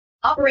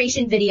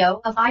Operation video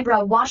of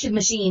eyebrow washing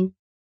machine.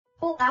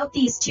 Pull out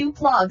these two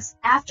plugs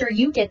after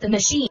you get the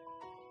machine.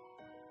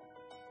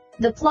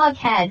 The plug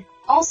head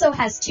also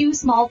has two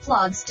small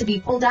plugs to be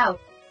pulled out.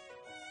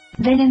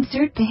 Then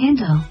insert the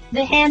handle.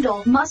 The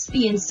handle must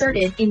be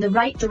inserted in the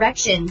right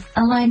direction.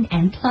 Align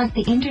and plug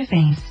the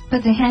interface.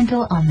 Put the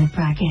handle on the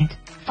bracket.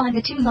 Find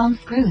the two long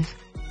screws.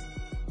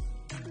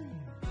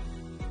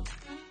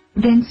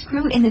 Then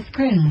screw in the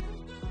screw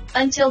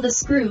until the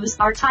screws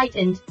are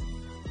tightened.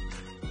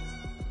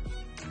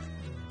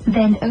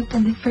 Then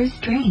open the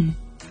first drain.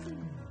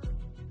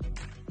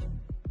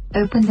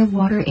 Open the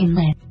water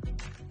inlet.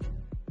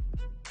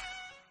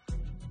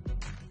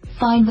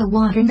 Find the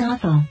water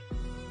nozzle.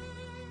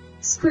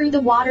 Screw the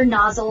water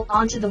nozzle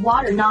onto the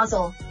water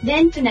nozzle,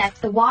 then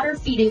connect the water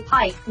feeding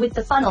pipe with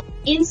the funnel.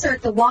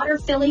 Insert the water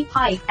filling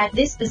pipe at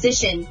this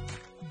position.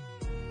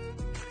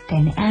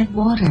 Then add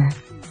water.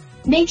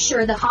 Make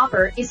sure the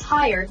hopper is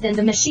higher than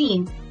the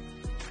machine.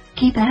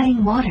 Keep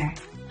adding water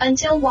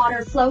until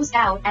water flows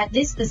out at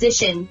this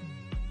position.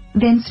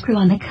 Then screw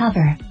on the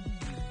cover.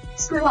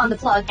 Screw on the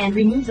plug and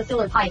remove the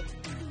filler pipe.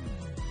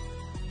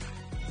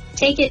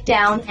 Take it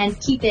down and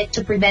keep it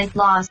to prevent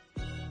loss.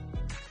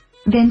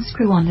 Then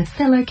screw on the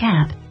filler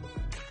cap.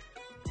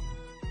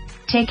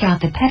 Take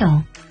out the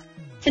pedal.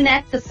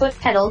 Connect the foot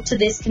pedal to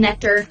this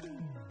connector.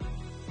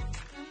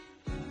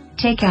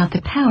 Take out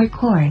the power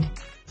cord.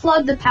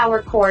 Plug the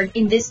power cord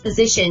in this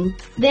position,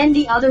 then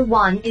the other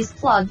one is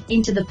plugged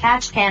into the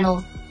patch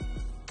panel.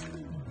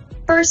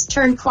 First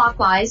turn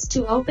clockwise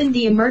to open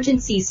the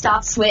emergency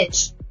stop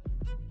switch.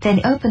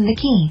 Then open the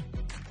key.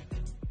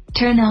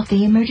 Turn off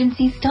the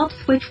emergency stop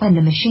switch when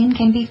the machine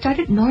can be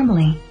started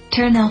normally.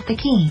 Turn off the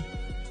key.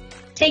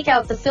 Take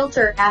out the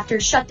filter after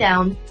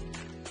shutdown.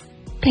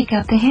 Pick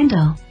up the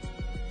handle.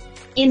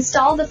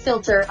 Install the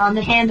filter on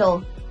the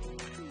handle.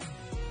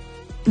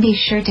 Be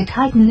sure to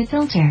tighten the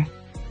filter.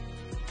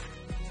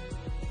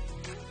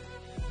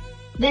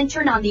 Then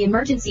turn on the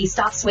emergency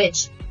stop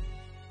switch.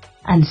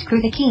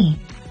 Unscrew the key.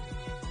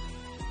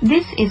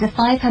 This is a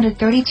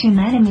 532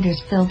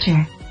 nanometers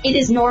filter. It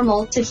is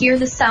normal to hear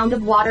the sound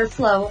of water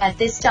flow at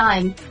this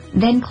time.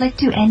 Then click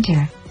to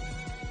enter.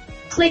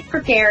 Click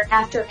prepare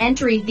after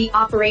entering the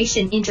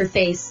operation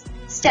interface.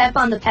 Step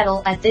on the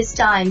pedal at this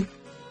time.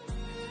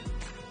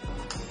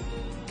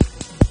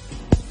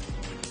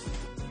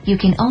 You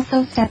can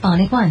also step on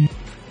it once.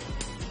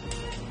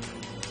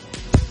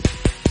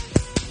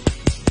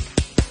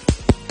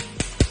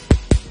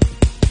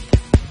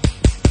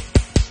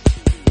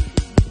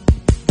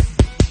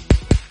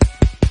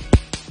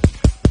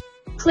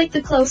 Click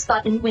the close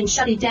button when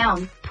shutting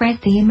down. Press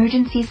the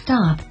emergency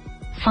stop.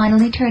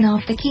 Finally turn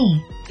off the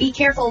key. Be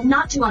careful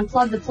not to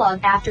unplug the plug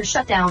after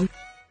shutdown.